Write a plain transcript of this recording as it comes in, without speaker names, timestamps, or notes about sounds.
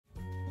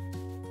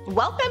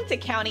Welcome to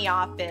County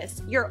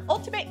Office, your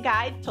ultimate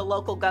guide to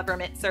local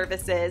government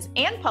services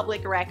and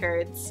public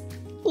records.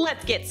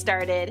 Let's get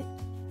started.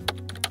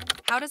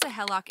 How does a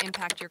HELOC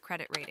impact your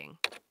credit rating?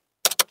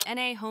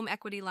 NA Home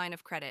Equity Line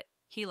of Credit,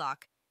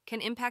 HELOC, can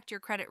impact your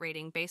credit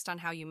rating based on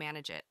how you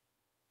manage it.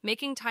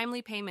 Making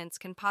timely payments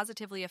can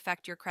positively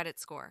affect your credit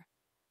score.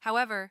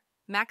 However,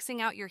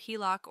 maxing out your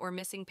HELOC or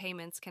missing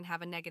payments can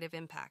have a negative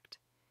impact.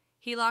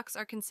 HELOCs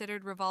are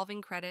considered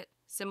revolving credit,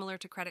 similar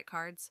to credit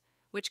cards,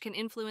 which can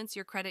influence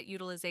your credit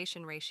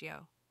utilization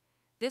ratio.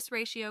 This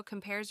ratio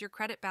compares your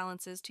credit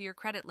balances to your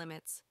credit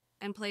limits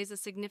and plays a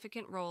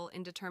significant role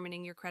in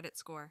determining your credit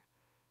score.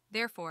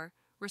 Therefore,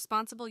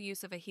 responsible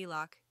use of a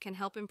HELOC can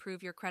help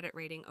improve your credit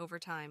rating over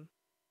time.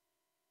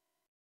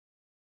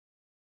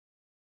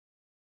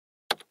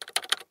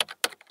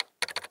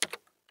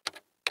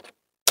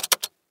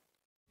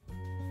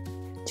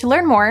 To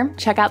learn more,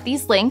 check out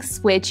these links,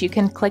 which you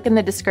can click in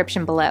the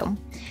description below.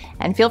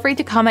 And feel free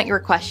to comment your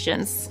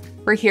questions.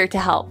 We're here to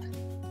help.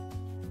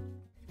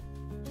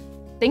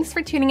 Thanks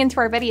for tuning into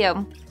our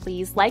video.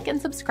 Please like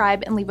and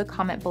subscribe and leave a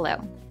comment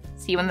below.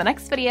 See you in the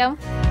next video.